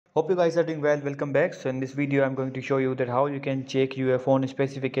Hope you guys are doing well. Welcome back. So in this video I'm going to show you that how you can check your phone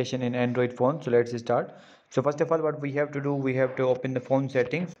specification in Android phone. So let's start. So first of all, what we have to do, we have to open the phone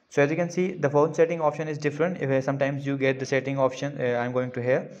settings. So as you can see, the phone setting option is different. If sometimes you get the setting option, I'm going to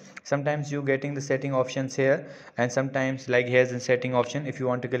here. Sometimes you getting the setting options here, and sometimes like here's the setting option. If you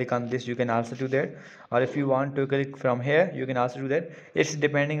want to click on this, you can also do that. Or if you want to click from here, you can also do that. It's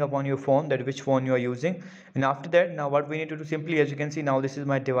depending upon your phone, that which phone you are using. And after that, now what we need to do, simply as you can see, now this is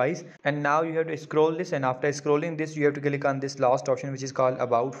my device, and now you have to scroll this, and after scrolling this you have to click on this last option, which is called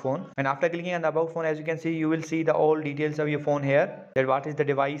about phone. And after clicking on about phone, as you can see, you will see the all details of your phone here, that what is the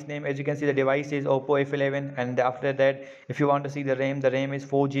device name. As you can see, the device is Oppo F11, and after that, if you want to see the RAM is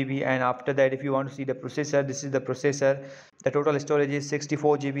 4 GB. And after that, if you want to see the processor, this is the processor. The total storage is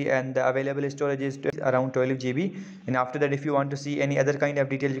 64 GB, and the available storage is around 12 GB. And after that, if you want to see any other kind of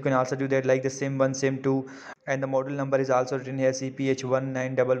details, you can also do that, like the sim1, sim2, and the model number is also written here,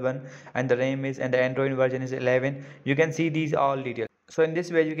 CPH1911, and the RAM is, and the Android version is 11. You can see these all details. So in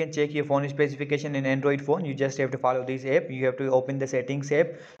this way you can check your phone specification in Android phone. You just have to follow this app. You have to open the settings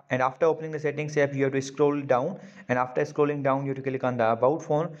app, and after opening the settings app, you have to scroll down, and after scrolling down, you have to click on the about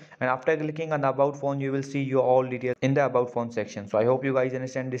phone. And after clicking on the about phone, you will see your all details in the about phone section. So I hope you guys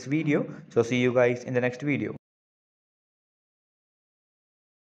understand this video. So see you guys in the next video.